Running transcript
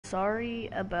sorry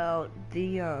about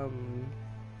the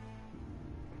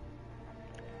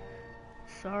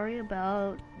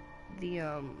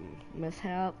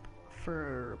mishap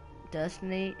for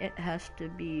Destiny. It has to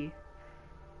be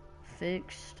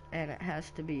fixed, and it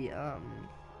has to be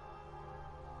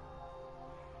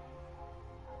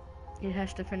it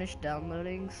has to finish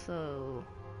downloading, so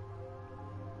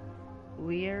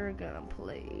we're gonna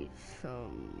play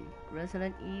some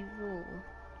Resident Evil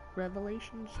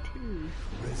Revelations 2.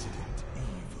 Resident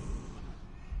Evil.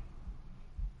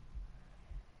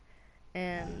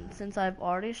 And since I've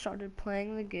already started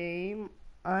playing the game,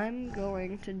 I'm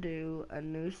going to do a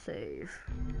new save.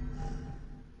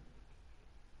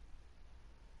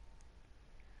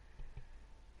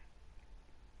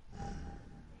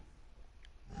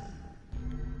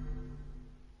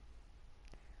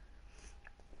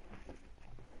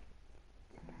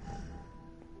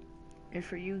 And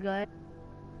for you guys,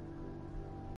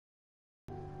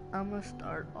 I'm gonna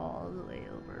start all the way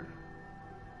over.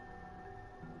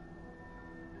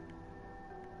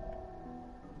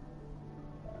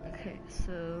 Okay,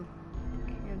 so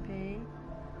campaign.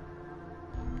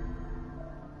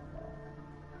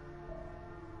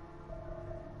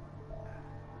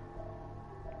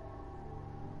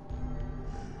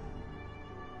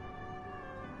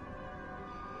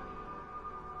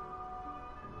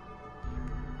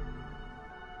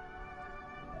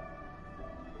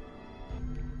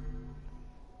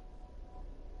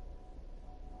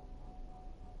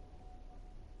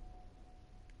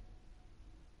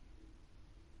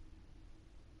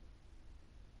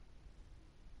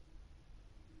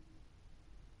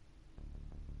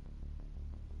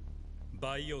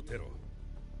バイオテロ。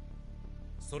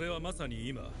それはまさに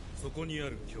今そこにあ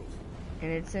る恐怖。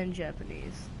 And it's in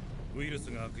Japanese. ウイル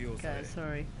スが悪用され、 Guys,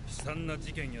 sorry. 悲惨な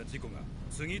事件や事故が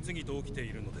次々と起きて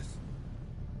いるのです。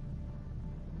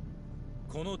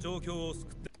この状況を救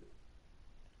っ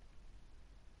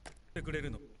てくれる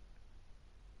の。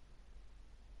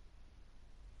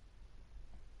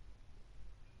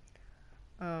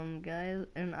Guys,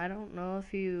 and I don't know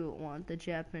if you want the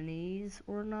Japanese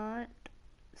or not,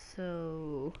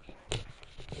 so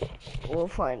we'll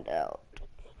find out.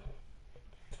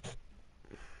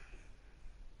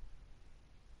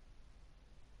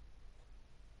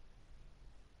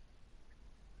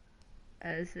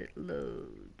 As it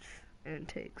loads and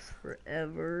takes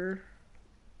forever.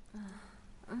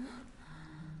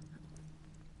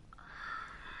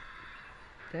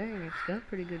 Dang, it's got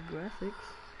pretty good graphics.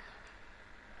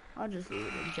 I'll just leave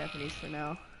it in Japanese for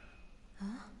now.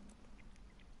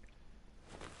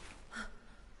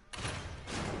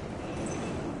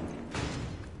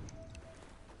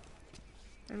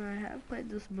 And I have played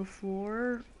this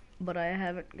before, but I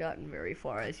haven't gotten very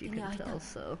far, as you can tell,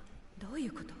 so.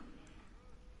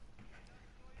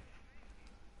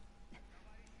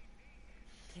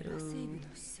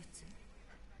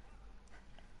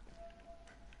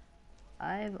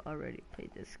 I've already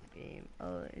played this game.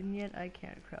 Oh, and yet I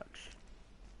can't crouch.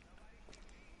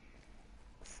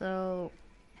 So,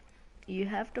 you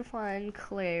have to find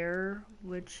Claire,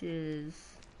 which is,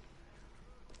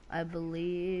 I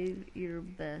believe, your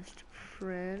best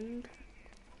friend.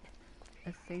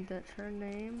 I think that's her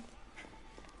name.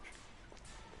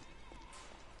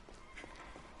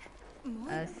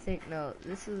 I think, no,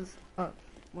 this is, oh,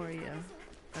 Moria.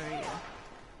 There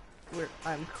you go.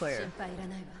 I'm Claire.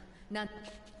 なん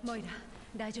モイラ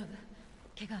大丈夫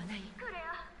怪我はないクレア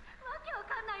わけわ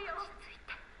かんないよ落ち着い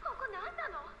てここ何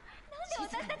なのなんで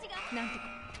私たちがなんとか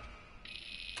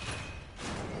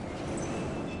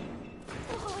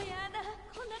もうやだ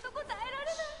こんなとこ耐えら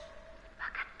れない分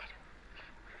かってる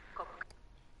ここか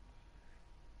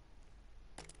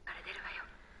ら出るわよ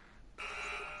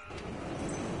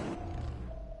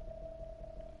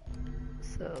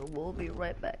So we'll be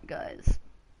right back, guys.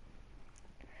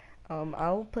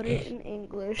 I'll put it in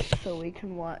English so we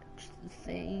can watch the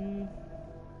thing.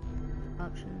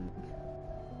 Options.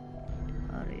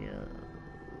 Audio.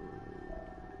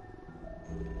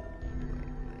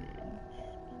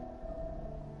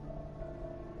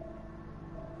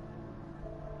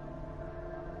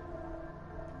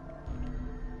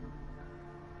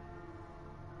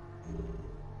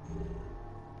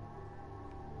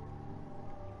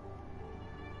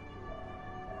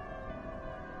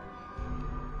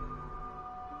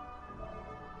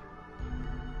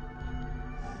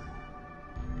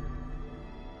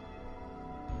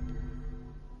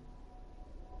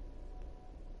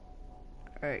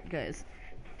 Alright, guys.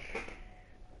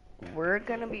 We're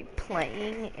gonna be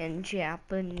playing in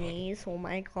Japanese. Oh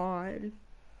my god.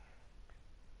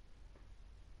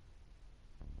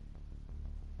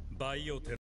 バイオ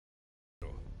テロ。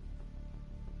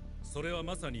それは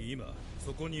まさに今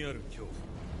そこにある恐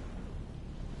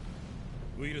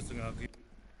怖。ウイルスが悪用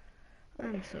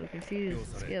I'm so confused.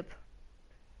 Skip.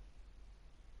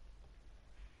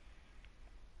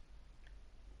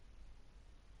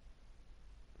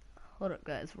 Hold up,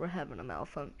 guys. We're having a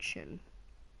malfunction.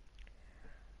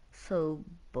 So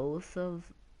both of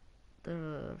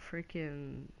the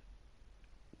freaking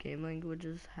game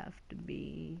languages have to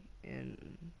be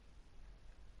in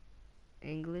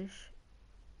English.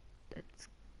 That's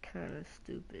kind of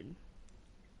stupid.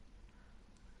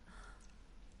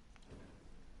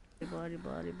 Blah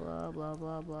blah blah blah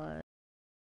blah blah.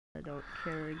 I don't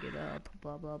care. Get up.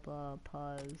 Blah blah blah.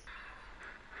 Pause.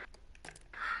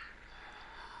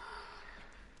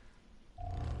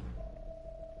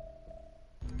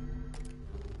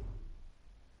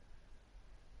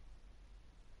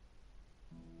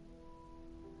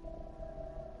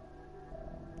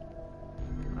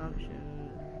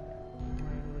 Options.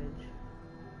 Language.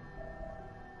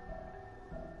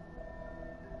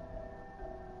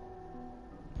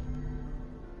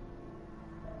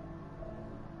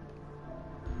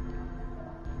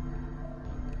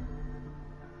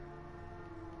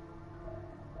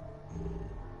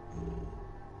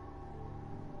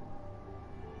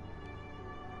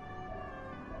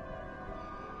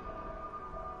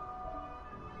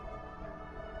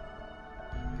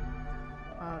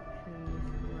 Options,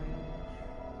 language.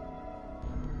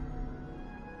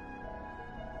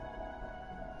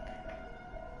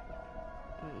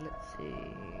 Let's see.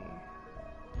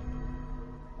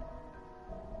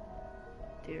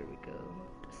 There we go.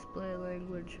 Display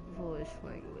language, voice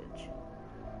language.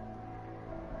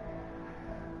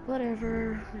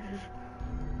 Whatever. Just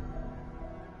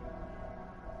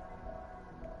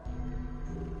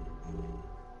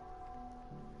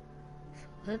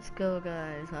let's go,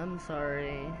 guys. I'm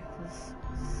sorry. This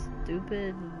is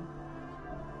stupid.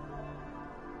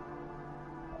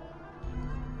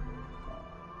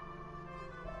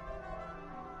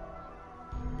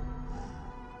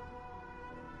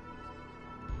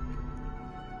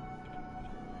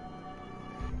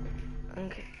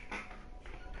 Okay.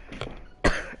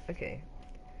 Okay.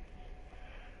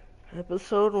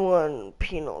 Episode 1,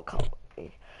 Penal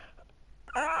Colony.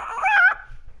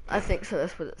 I think so,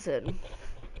 that's what it said.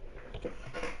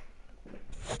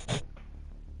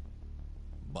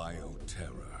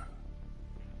 Bioterror.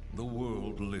 The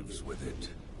world lives with it.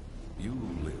 You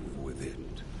live with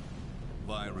it.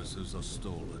 Viruses are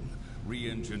stolen,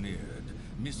 re-engineered,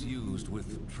 misused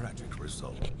with tragic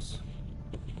results.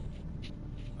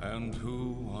 And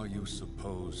who are you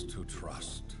supposed to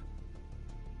trust?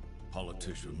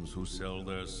 Politicians who sell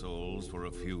their souls for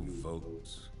a few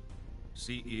votes?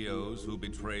 CEOs who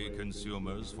betray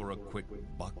consumers for a quick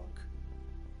buck?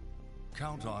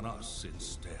 Count on us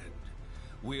instead.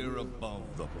 We're above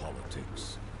the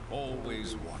politics,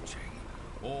 always watching,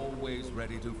 always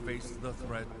ready to face the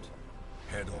threat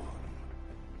head on.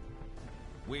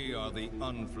 We are the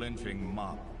unflinching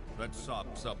mop that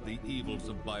sops up the evils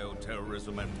of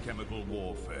bioterrorism and chemical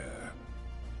warfare.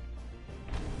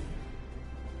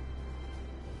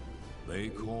 They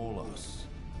call us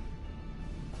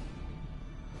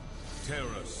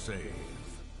TerraSave.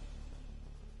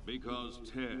 Because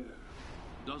tear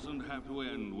doesn't have to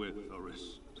end with a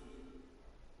wrist.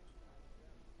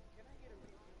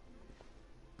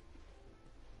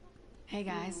 Hey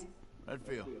guys.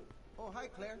 Redfield. Oh, hi,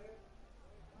 Claire.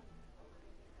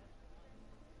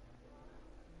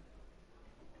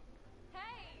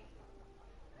 Hey!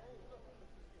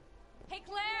 Hey,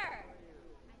 Claire!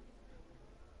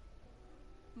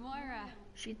 Moira,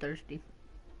 She thirsty.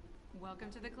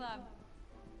 welcome to the club.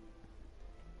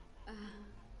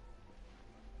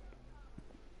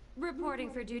 Reporting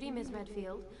for duty, Ms.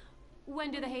 Redfield.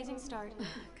 When do the hazings start?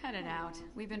 Cut it out.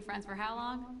 We've been friends for how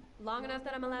long? Long enough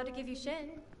that I'm allowed to give you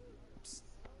shit.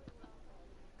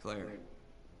 Claire,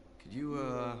 could you,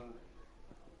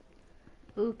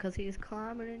 Ooh, 'cause he's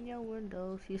climbing in your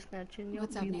windows, he's snatching your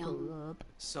What's up, people Neil? up.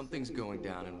 Something's going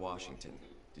down in Washington.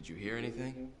 Did you hear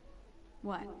anything?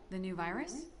 What, the new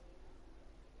virus?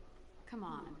 Come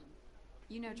on.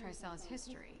 You know Tricella's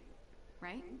history,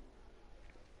 right?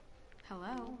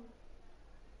 Hello?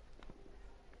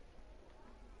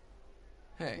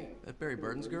 Hey, that Barry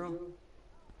Burton's girl?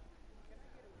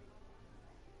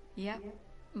 Yep.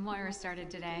 Moira started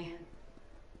today.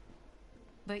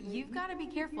 But you've got to be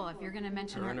careful if you're going to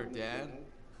mention Her her. and her dad?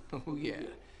 Oh yeah,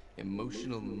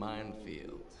 emotional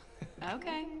minefield.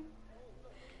 Okay.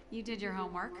 You did your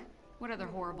homework. What other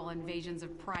horrible invasions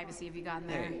of privacy have you gotten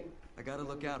there? Hey, I gotta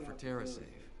look out for TerraSave.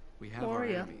 We have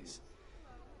Gloria. our enemies.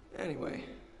 Anyway,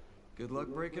 good luck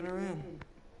breaking her in.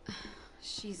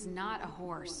 She's not a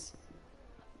horse.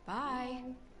 Bye.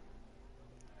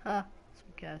 Huh,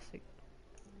 sarcastic.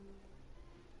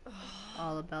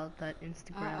 All about that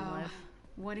Instagram life.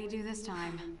 What'd he do this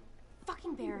time?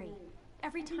 Fucking Barry.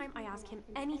 Every time I ask him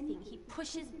anything, he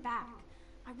pushes back.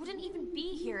 I wouldn't even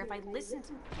be here if I listened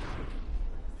to...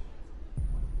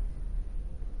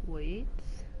 Wait.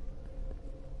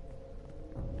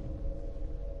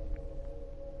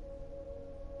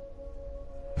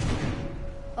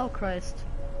 Oh Christ.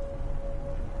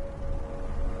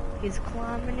 He's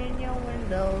climbing in your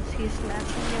windows, he's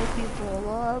snatching your people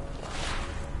up.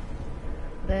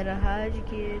 Better hide your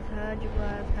kids, hide your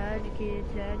wife, hide your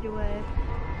kids, hide your wife.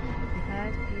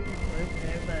 Hide your kids, listen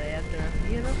everybody after.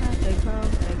 You don't have to come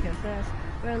and confess.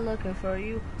 We're looking for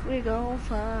you, we gon'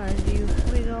 find you,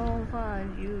 we gon'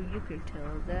 find you. You can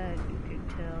tell that, you can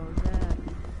tell that.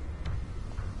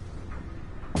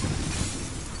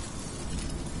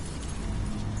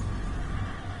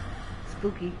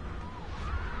 Spooky.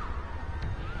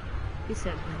 He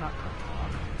said we're not gonna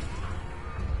talk.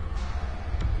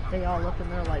 They all up in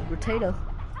there like potato.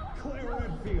 Claire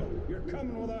Redfield, you're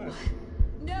coming with us.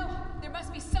 No, there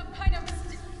must be some kind of...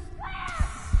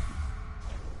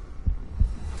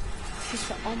 She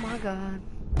said, oh my god.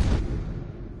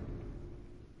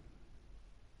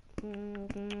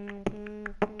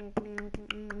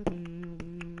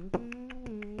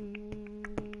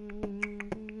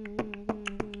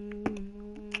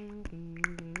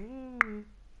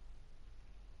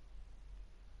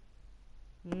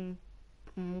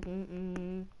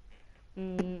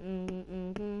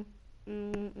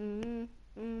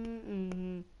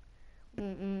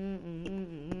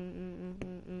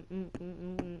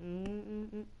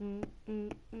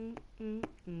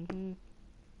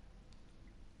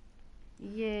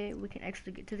 Yay, we can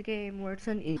actually get to the game where it's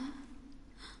an E.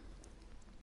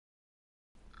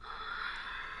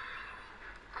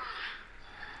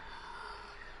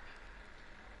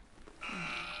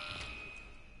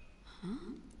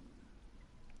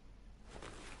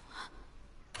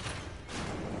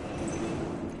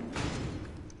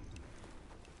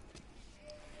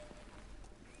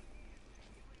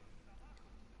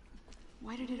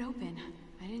 Why did it open?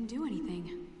 I didn't do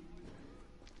anything.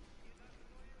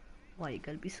 Why you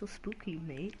gotta be so spooky,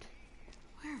 mate?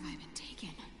 Where have I been taken?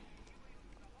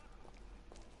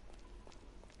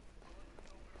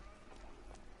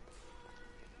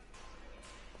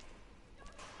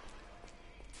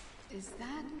 Is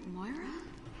that Moira?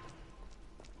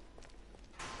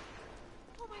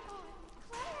 Oh my god,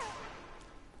 Claire!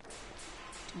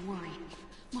 Don't worry.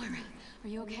 Moira, are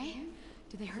you okay?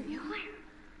 Did they hurt you? Claire!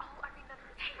 Oh, I remember.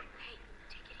 Hey,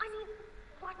 take it easy. I mean,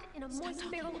 what in a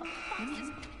moist barrel of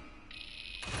fun?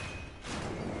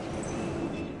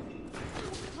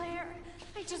 Oh, Claire,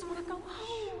 I just want to go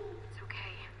home. It's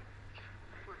okay.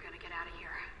 We're gonna get out of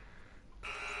here.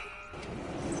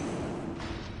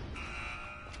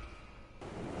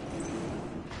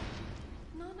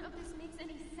 None of this makes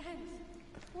any sense.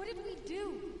 What did we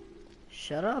do?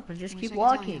 Shut up and just Wish keep I could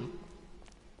tell walking.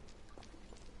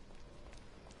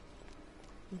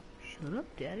 Shut up,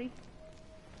 Daddy.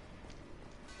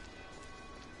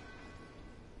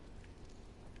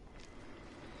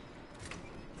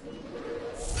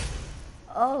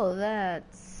 Oh,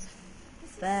 that's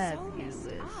This fabulous. is so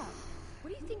messed up.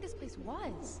 What do you think this place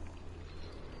was?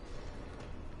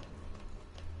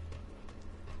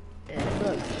 Yeah,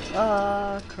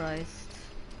 look. Christ.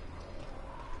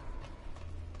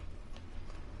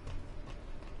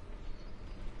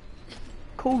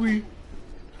 Kobe.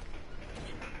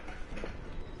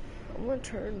 I'm gonna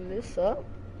turn this up.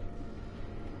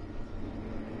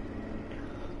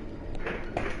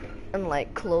 And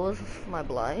like close my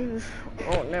blinds.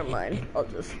 Oh, never mind. I'll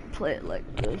just play it like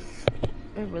this.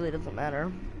 It really doesn't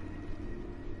matter.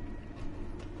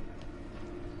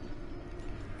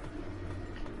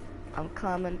 I'm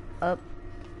coming up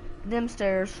them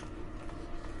stairs.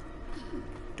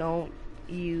 Don't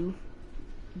you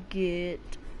get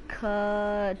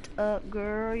cut up,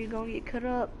 girl. You're gonna get cut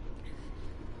up.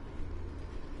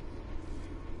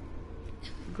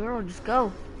 Girl, just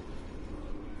go.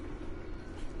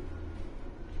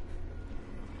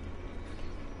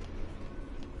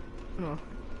 Oh.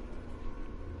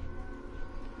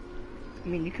 I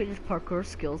mean, you could just parkour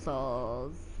skills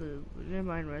all. So, never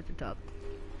mind, right at the top.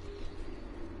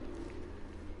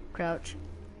 Crouch,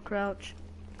 crouch,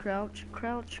 crouch,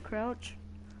 crouch, crouch,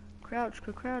 crouch,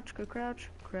 crouch, crouch,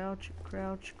 crouch,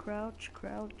 crouch, crouch,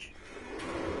 crouch.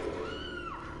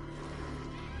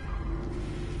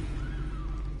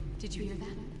 Did you hear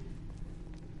that?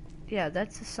 Yeah,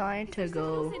 that's a sign to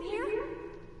go In here?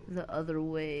 the other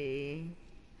way.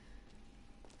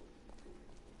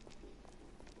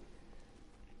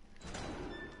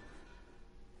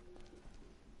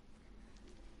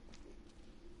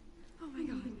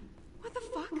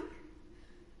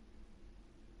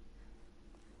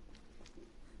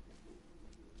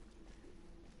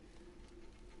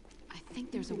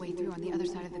 think there's a way through on the other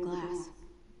side of the glass.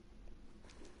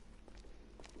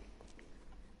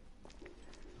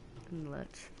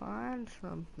 Let's find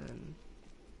something.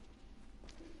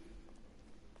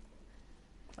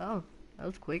 Oh, that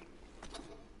was quick.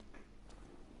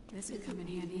 This could come in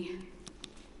handy.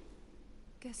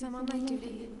 Guess I'm on my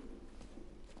duty.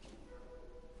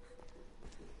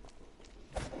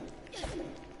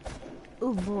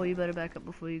 Oh boy, you better back up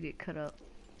before you get cut up.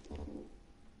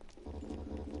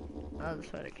 Oh,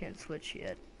 that's right, I can't switch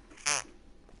yet.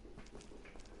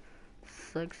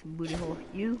 Sucks booty hole.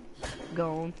 You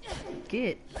gon'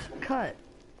 get cut.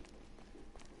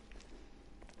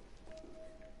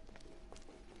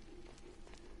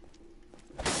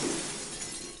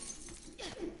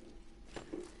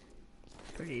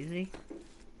 Pretty easy.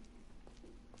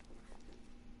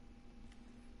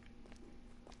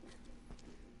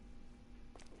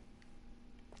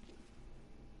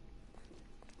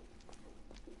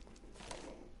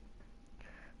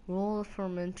 Rules for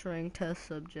mentoring test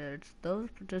subjects.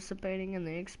 Those participating in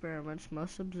the experiments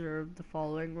must observe the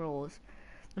following rules.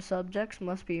 The subjects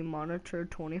must be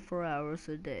monitored 24 hours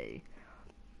a day.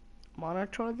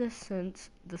 Monitor the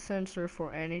sensor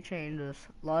for any changes.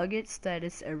 Log its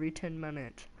status every 10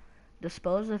 minutes.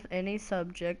 Dispose of any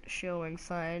subject showing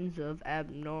signs of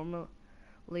abnormality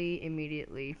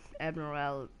immediately.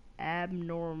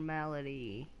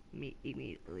 Abnormality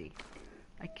immediately.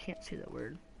 I can't say that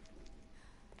word.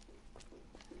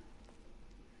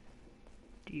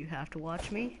 Do you have to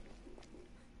watch me?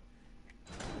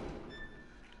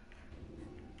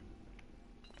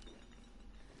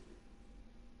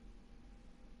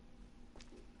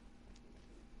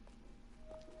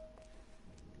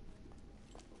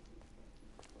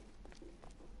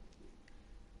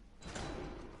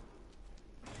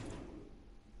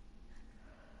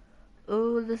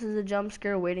 Oh, this is a jump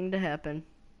scare waiting to happen.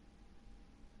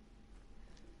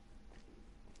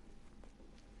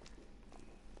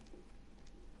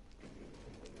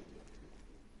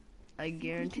 I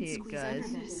guarantee it,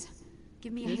 guys.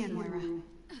 Give me a hand, Moira.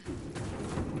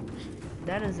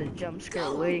 That is a jump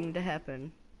scare waiting to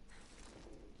happen.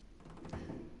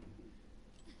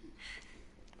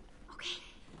 Okay.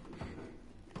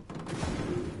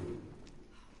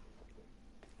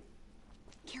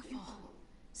 Careful.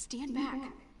 Stand back.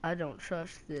 I don't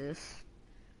trust this.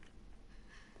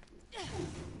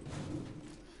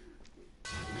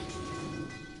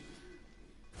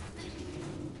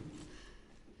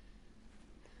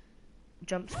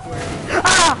 Jump square.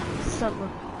 Ah! Son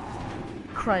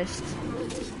of Christ.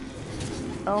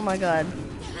 Oh my god.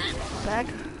 Back.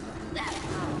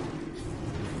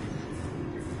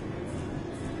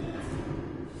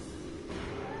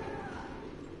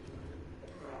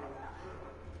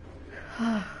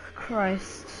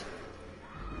 Christ.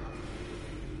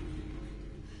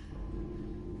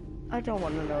 I don't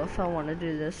want to know if I want to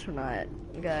do this or not,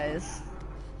 guys.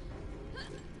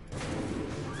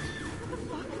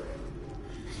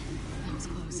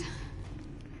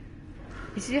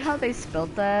 You see how they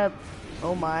spelled that?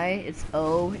 Oh my, it's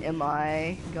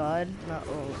O-M-I, God,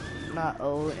 not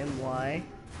O-M-Y.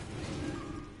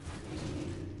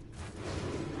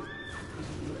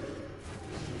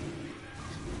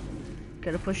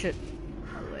 Gotta push it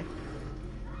out of the way.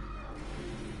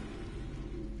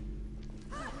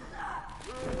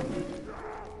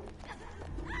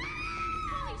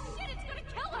 Holy shit, it's gonna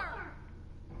kill her!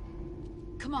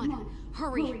 Come on,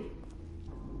 hurry.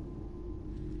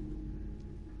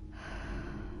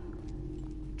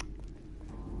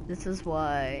 This is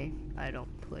why I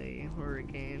don't play horror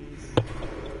games.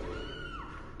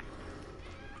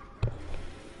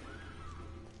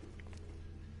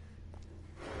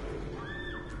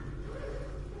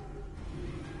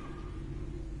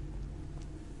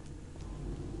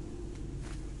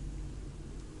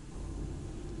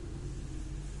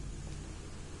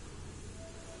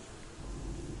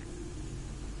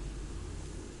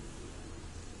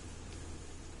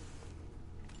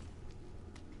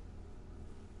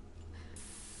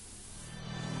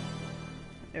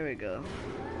 There we go.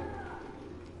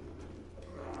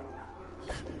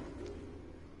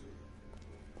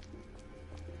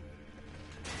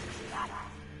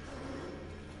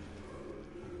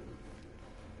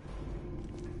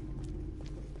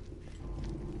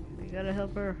 We gotta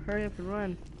help her. Hurry up and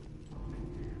run.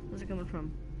 Where's it coming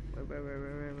from? Where?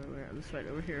 On this right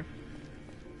over here.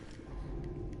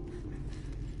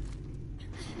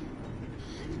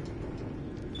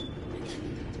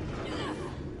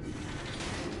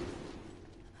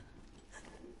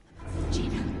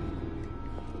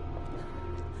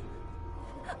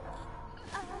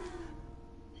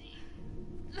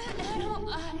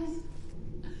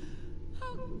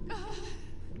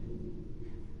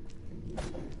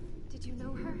 Did you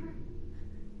know her?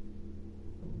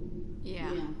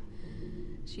 Yeah.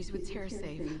 She's with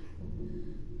TerraSave.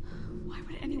 Why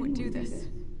would anyone do this?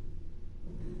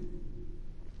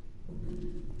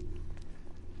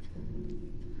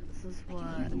 This is I can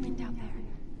hear what. the wind out there.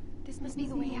 This must be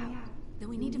the way out. Then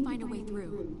we need to find a way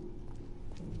through.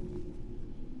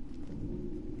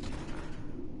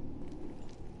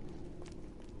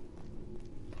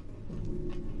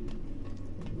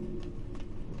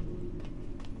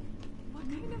 What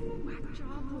kind of whack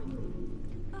job would...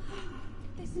 Ugh,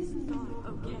 this is not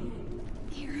okay.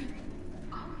 Here.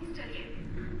 Always steady.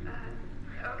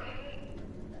 Okay.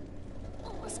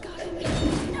 Almost got it.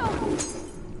 No!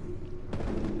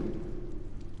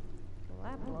 Well,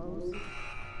 that blows.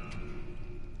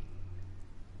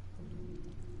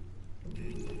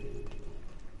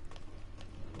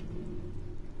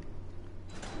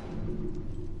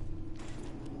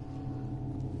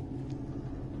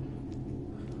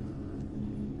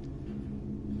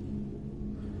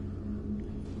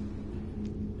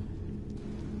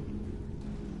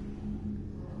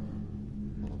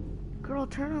 Girl,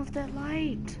 turn off that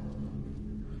light.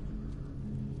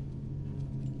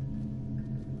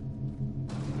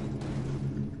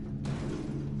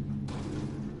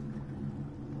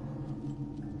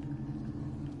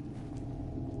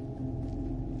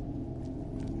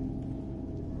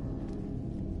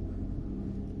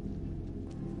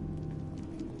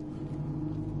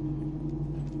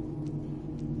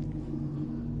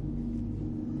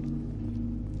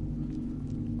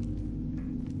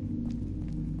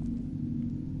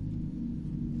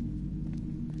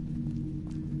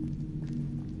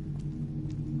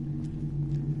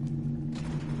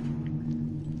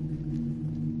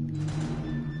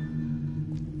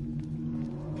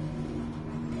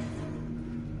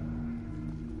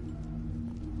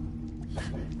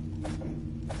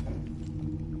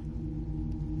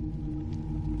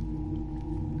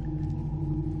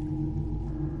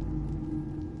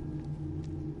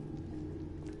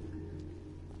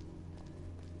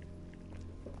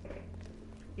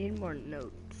 Need more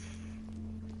notes.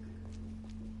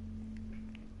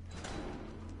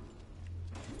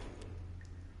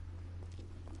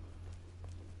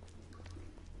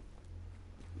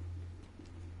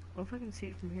 What if I can see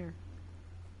it from here?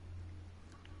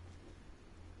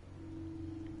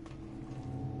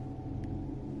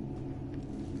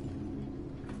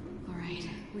 All right,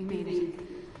 we made it.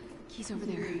 Key's over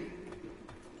there. This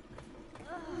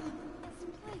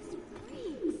place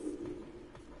reeks.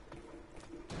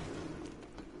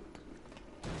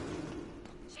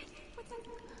 Shit, what's that?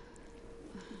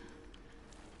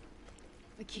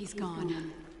 The key's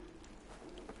gone.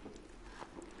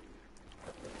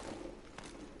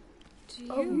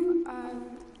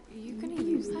 You gonna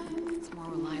use that? It's more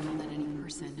reliable than any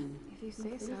person. If you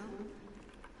say so.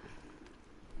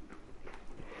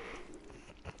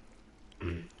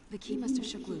 The key must have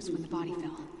shook loose when the body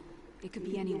fell. It could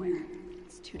be anywhere.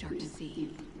 It's too dark to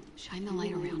see. Shine the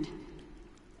light around.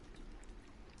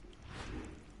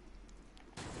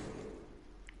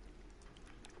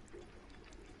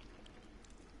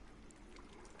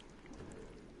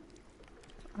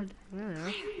 Oh, there.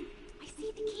 I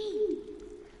see the key.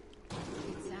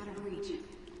 It's out of reach.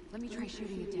 Let me try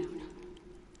shooting it down.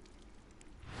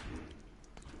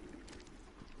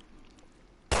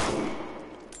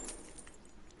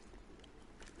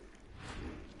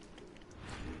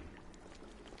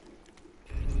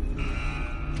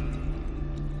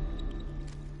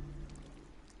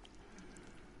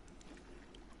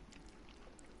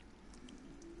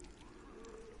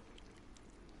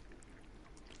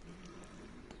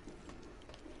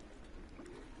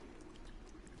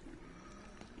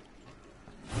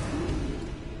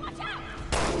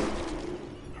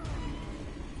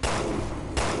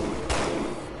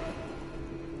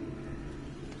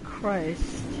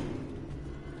 Christ.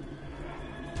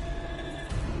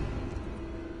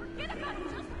 Forget about it,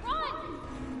 just run!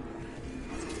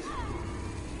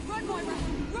 Run, Moira!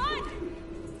 Run!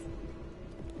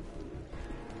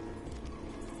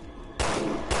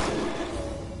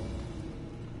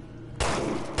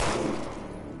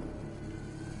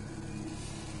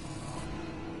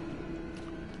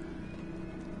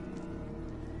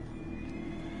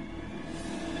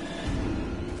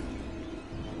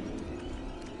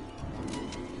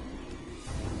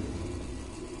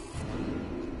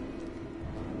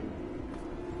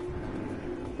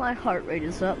 My heart rate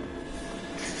is up.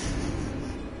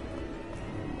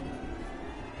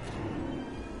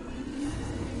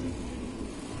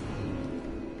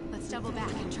 Let's double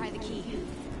back and try the key.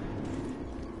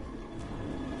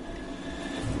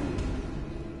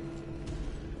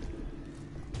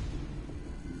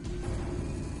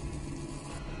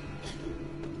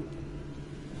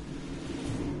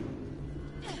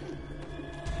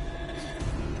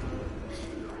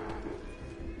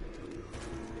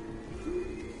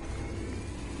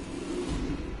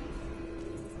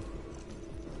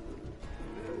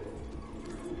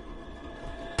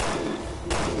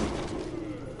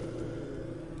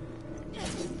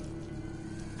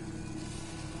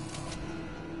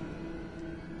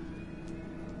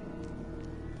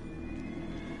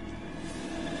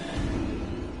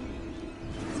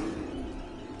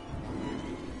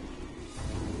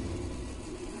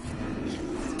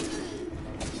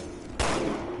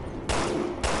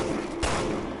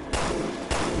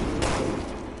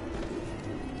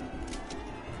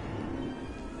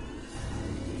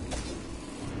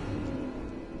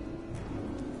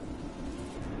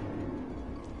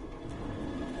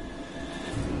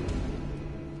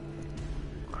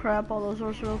 crap, all those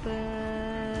doors are open.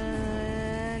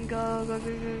 Go, go, go,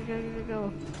 go, go, go,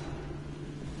 go.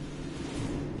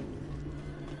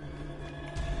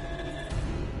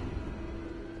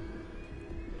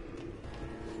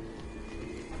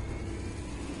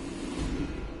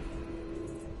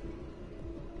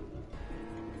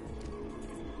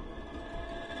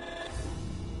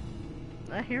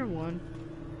 I hear one.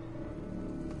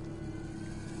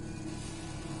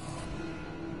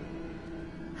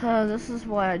 This is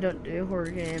why I don't do horror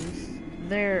games.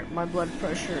 My blood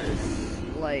pressure is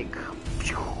like...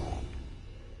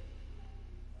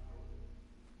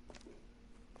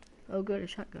 Oh good, a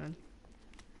shotgun.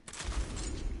 I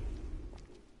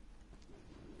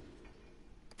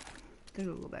think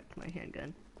I'll go back to my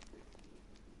handgun.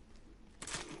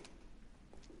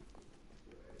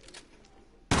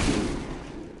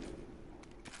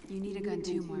 You need a gun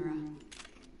too, Moira. No,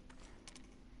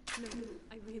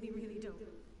 I really, really don't.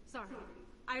 Sorry,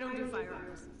 I don't do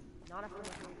firearms. Not after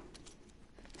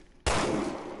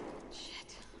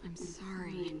Shit, I'm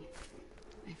sorry.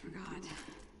 I forgot.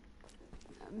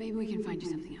 Maybe we can find you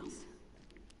something else.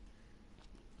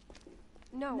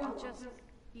 No, I'll just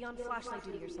be on flashlight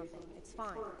duty or something. It's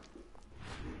fine.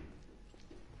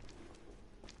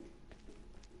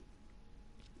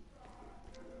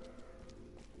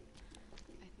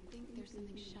 I think there's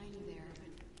something shiny there, but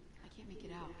I can't make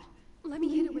it out. Let me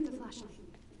hit it with the flashlight.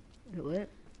 Do it.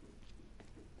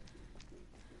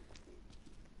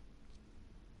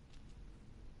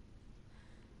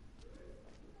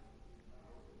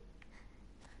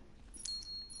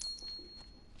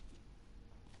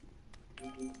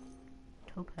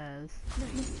 Topaz.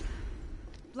 Nice.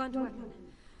 Blunt weapon.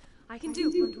 I can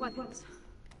do blunt weapons.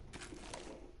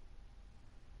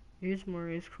 Use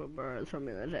Marie's crowbar as from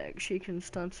an attack. She can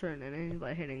stun certain enemies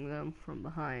by hitting them from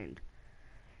behind.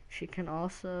 She can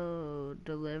also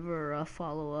deliver a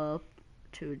follow-up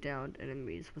to downed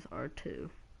enemies with R2.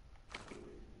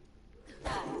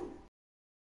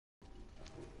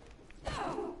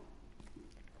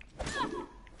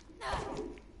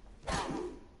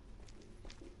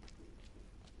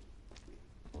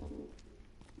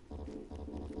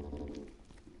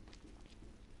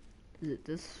 Is it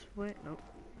this way? Nope.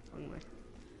 Wrong way.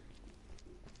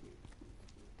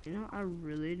 You know, I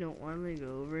really don't want to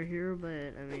go over here, but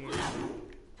I mean...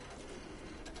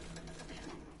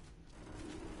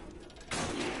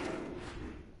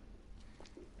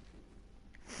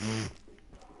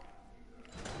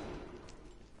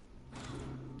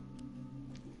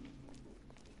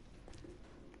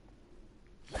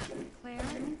 Claire,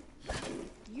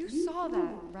 you saw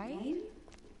that, right?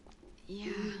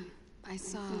 Yeah, I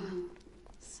saw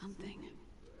something.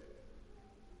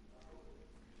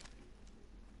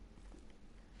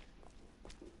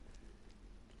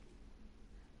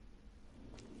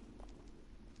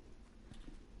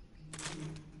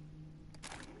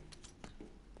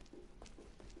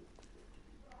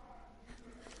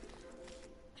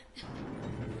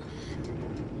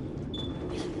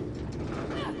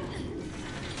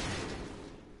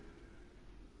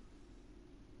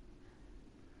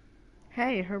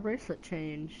 Hey, her bracelet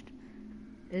changed.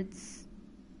 It's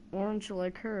orange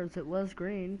like hers. It was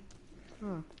green.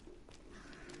 Huh.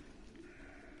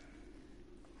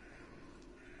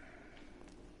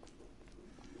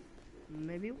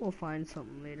 Maybe we'll find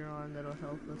something later on that'll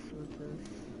help us with this.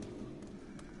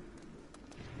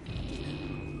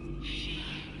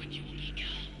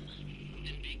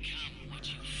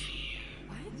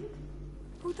 What?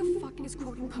 Who the fuck is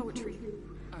quoting poetry?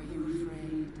 Are you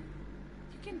afraid?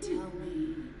 You can tell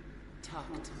me.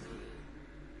 Talk to me.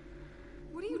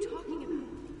 What are you talking about?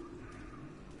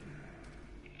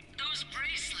 Those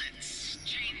bracelets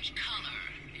change color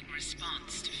in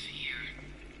response to fear.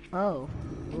 Oh.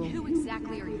 And who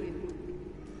exactly are you?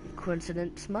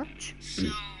 Coincidence much? So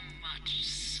much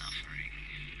suffering.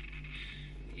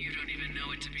 You don't even know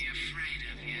what to be afraid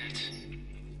of yet.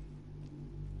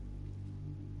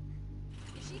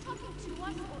 Is she talking to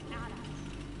us or at us?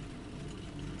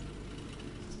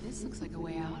 This looks like a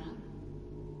way out.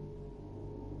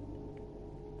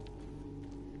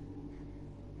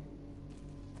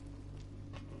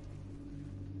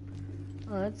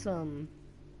 Oh,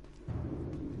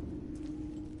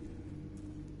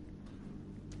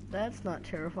 that's not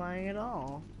terrifying at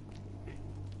all.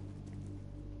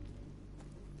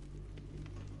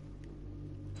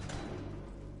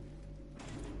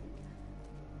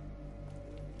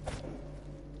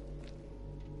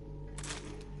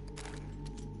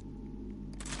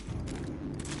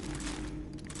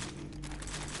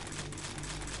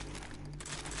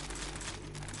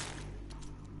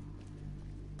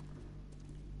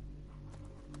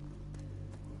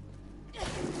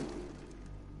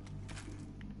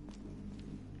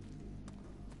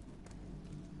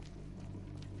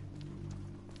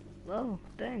 Oh,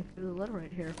 dang, there's a letter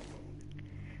right here.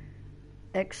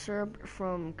 Excerpt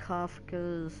from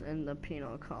Kafka's In the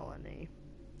Penal Colony.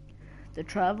 The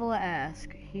traveler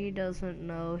asks, he doesn't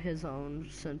know his own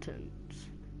sentence.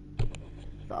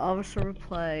 The officer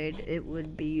replied it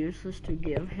would be useless to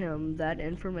give him that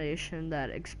information that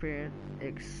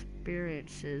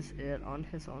experiences it on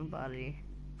his own body.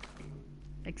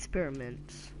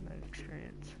 Experiments, not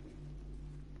experience.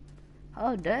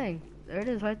 Oh dang, there it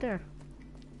is right there.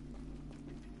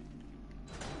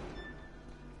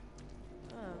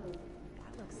 Oh,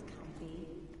 that looks comfy.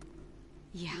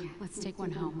 Yeah, let's take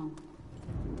one home.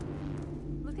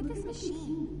 Look at this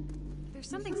machine. There's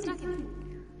something stuck in it.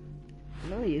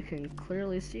 No, you can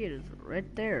clearly see it. It's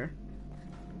right there.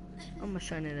 I'm gonna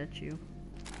shine it at you.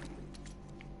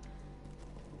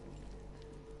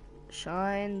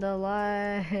 Shine the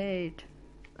light.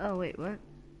 Oh wait, what?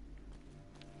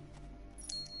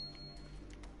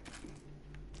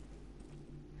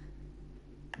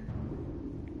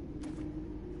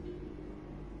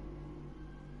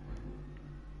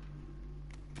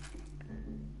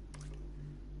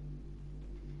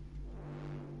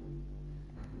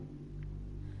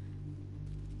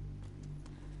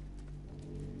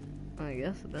 I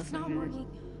guess the best It's not thing to working.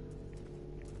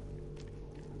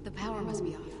 The power must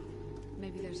be off.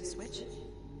 Maybe there's a switch?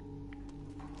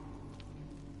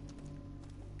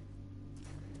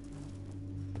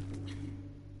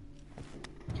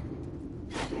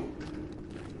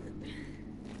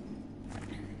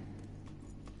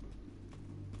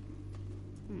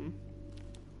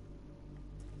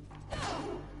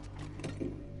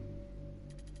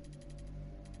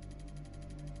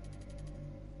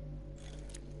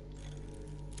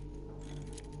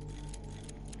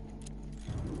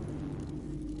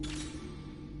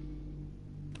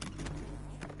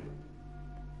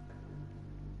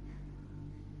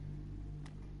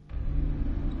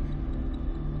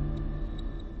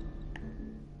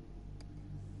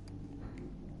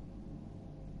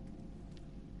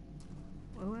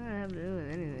 What would I have to do with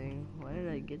anything? Why did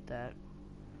I get that?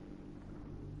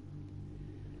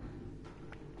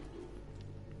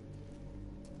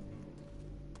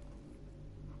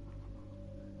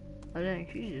 Oh dang,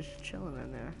 she's just chilling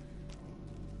in there.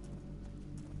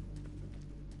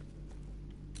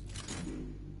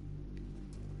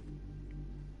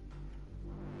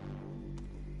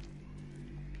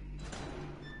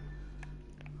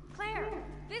 Claire,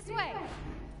 this way.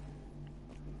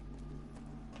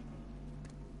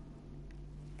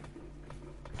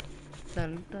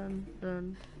 Dun dun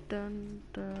dun dun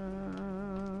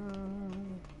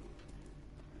dun.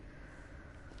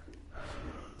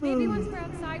 Maybe once we're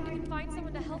outside, we can find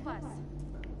someone to help us.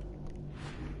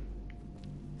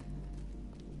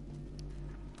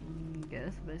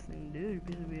 Guess the best thing to do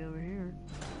is to be over here.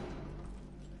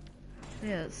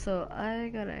 Yeah, so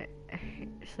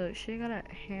she got a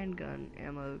handgun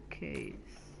ammo case.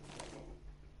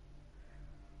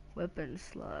 Weapon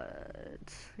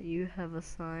slots. You have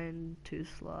assigned 2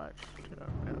 slots to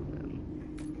around them.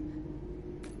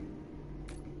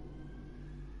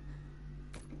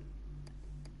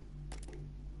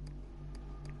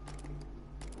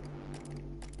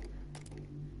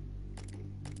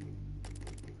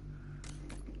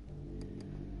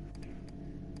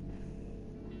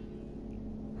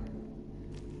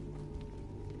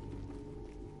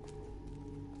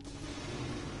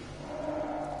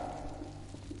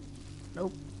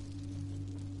 Nope.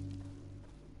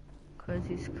 Cause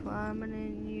he's climbing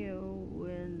in your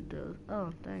windows.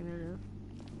 Oh, dang, there it is.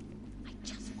 I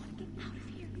just want to get out of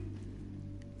here.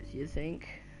 You think?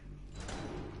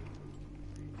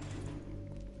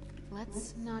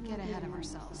 Let's not get ahead of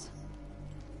ourselves.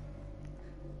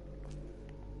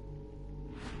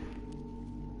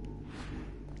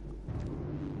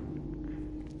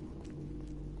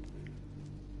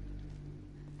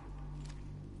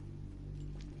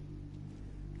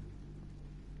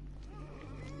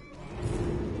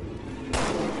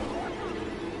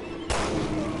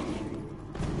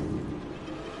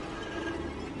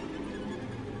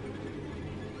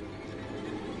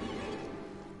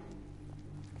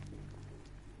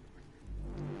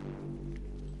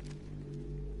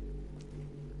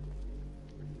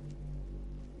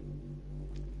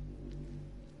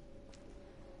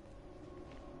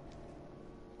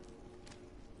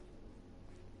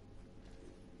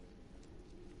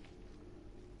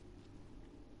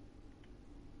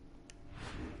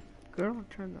 Girl,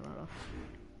 turn the light off.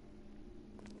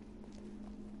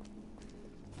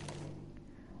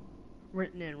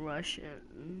 Written in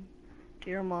Russian.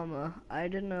 Dear Mama, I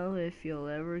don't know if you'll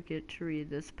ever get to read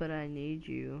this, but I need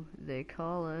you. They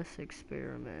call us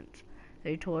Experiment.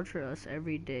 They torture us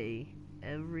every day.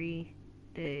 Every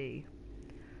day.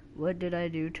 What did I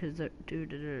do to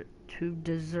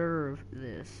deserve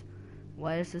this?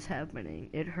 Why is this happening?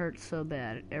 It hurts so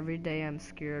bad. Every day I'm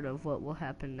scared of what will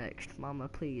happen next. Mama,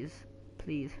 please.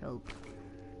 Please help.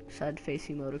 Sad face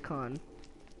emoticon.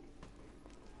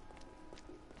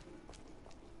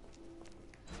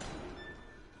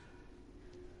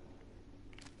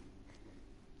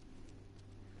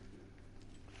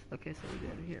 Okay, so we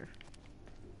go in here.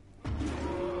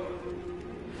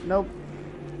 Nope.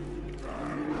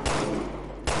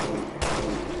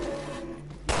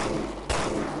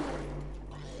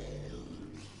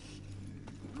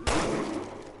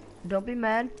 Don't be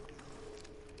mad.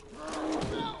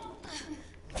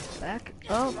 Back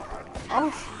up.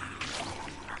 Off.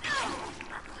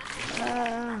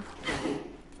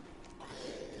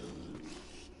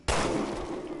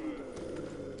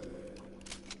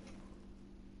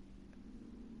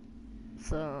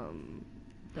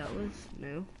 That was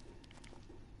new.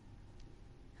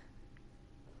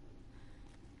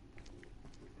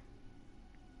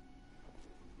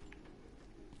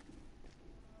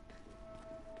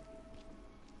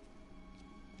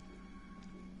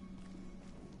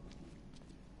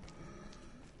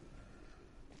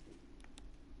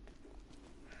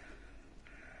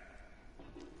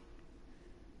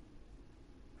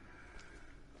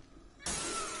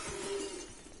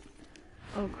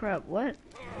 Oh crap, what?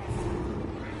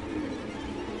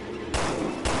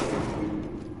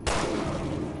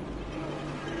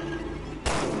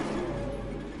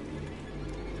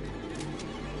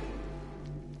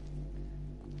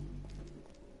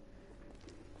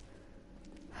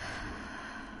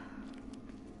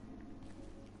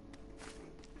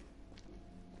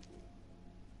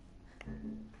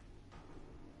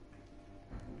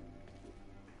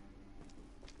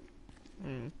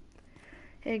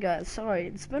 Hey guys, sorry,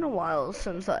 it's been a while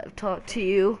since I've talked to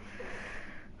you.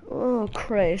 Oh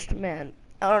Christ, man.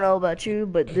 I don't know about you,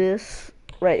 but this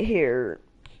right here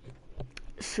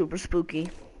is super spooky.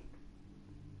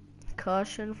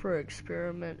 Caution for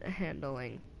experiment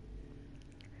handling.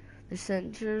 The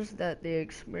sensors that the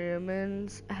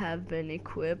experiments have been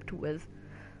equipped with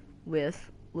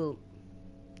will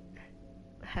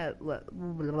have the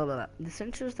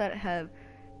sensors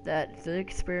that the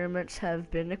experiments have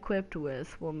been equipped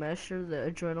with will measure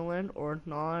the adrenaline or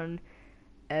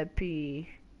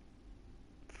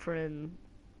non-epinephrine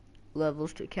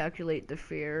levels to calculate the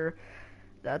fear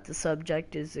that the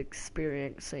subject is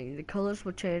experiencing. The colors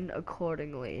will change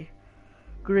accordingly.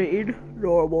 Green,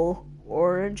 normal.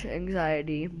 Orange,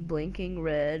 anxiety. Blinking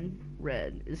red,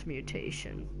 red is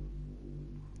mutation.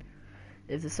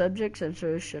 If the subject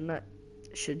sensors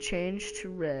should change to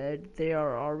red, they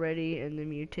are already in the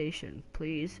mutation.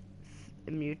 Please,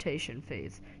 mutation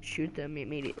phase. Shoot them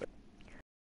immediately.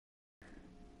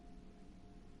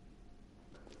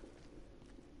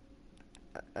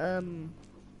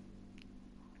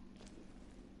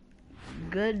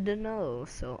 Good to know.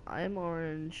 So I'm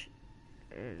orange,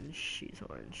 and she's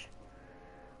orange.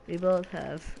 We both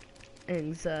have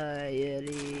anxiety.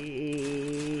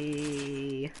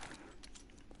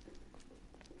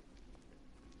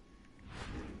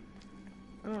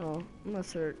 I don't know. I'm gonna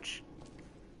search.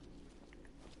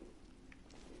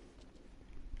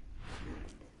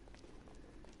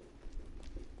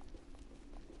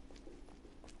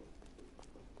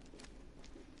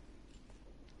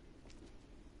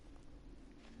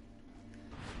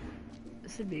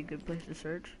 This would be a good place to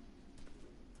search.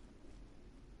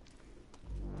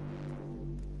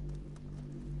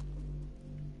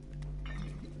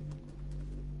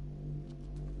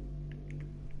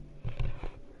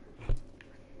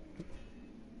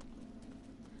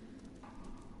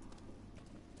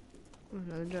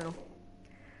 Another journal.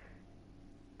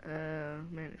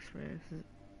 Man experiences.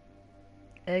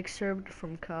 Excerpt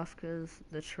from Kafka's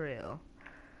The Trail.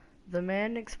 The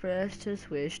man expressed his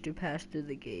wish to pass through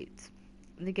the gates.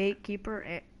 The gatekeeper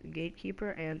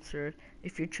answered,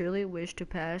 "If you truly wish to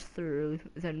pass through,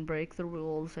 then break the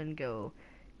rules and go.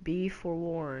 Be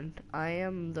forewarned, I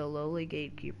am the lowly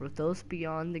gatekeeper. Those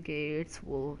beyond the gates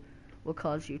will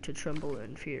cause you to tremble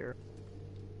in fear."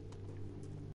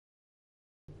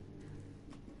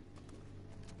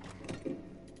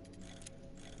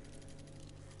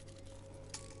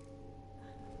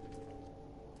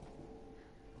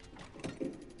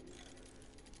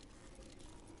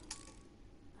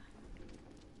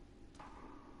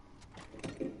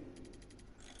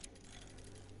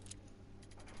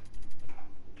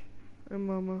 Hey,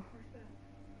 Mama.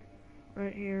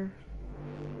 Right here.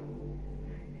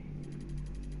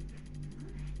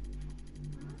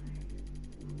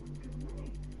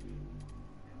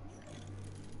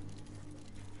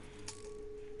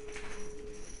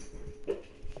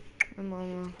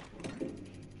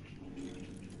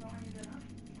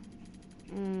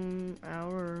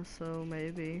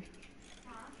 maybe.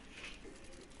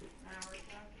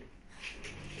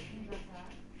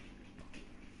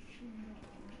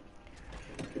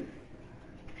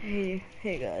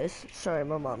 Hey guys, sorry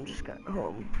my mom just got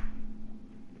home.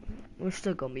 We're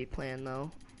still gonna be playing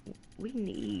though. We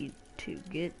need to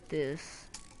get this.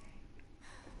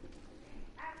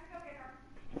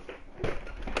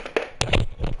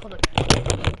 Hold on.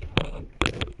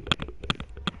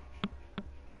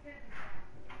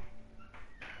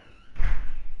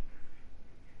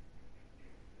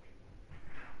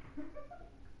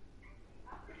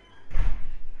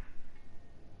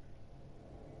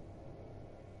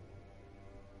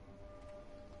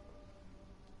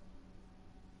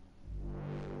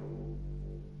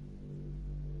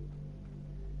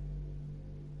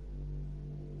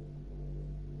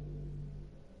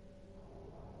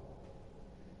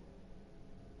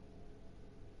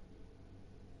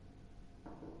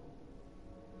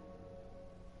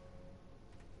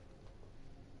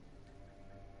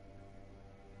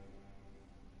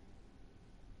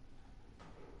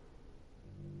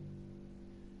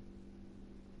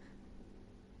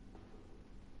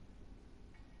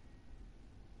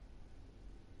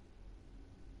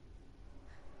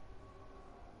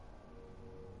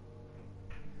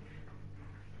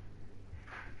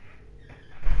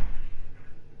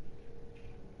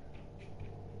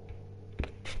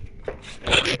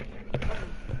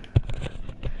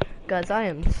 Guys, I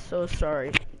am so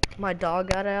sorry. My dog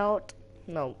got out.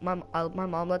 No, my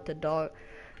mom let the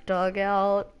dog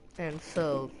out, and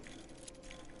so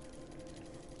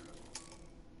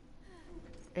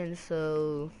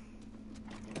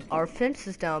our fence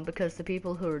is down because the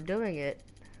people who are doing it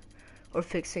are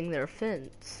fixing their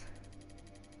fence.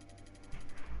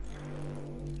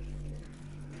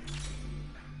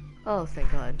 Oh,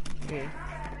 thank God. Yeah.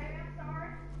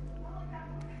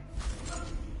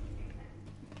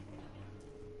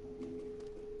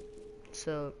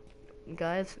 So,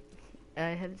 guys, I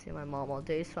haven't seen my mom all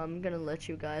day, so I'm gonna let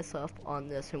you guys off on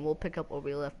this, and we'll pick up where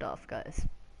we left off, guys.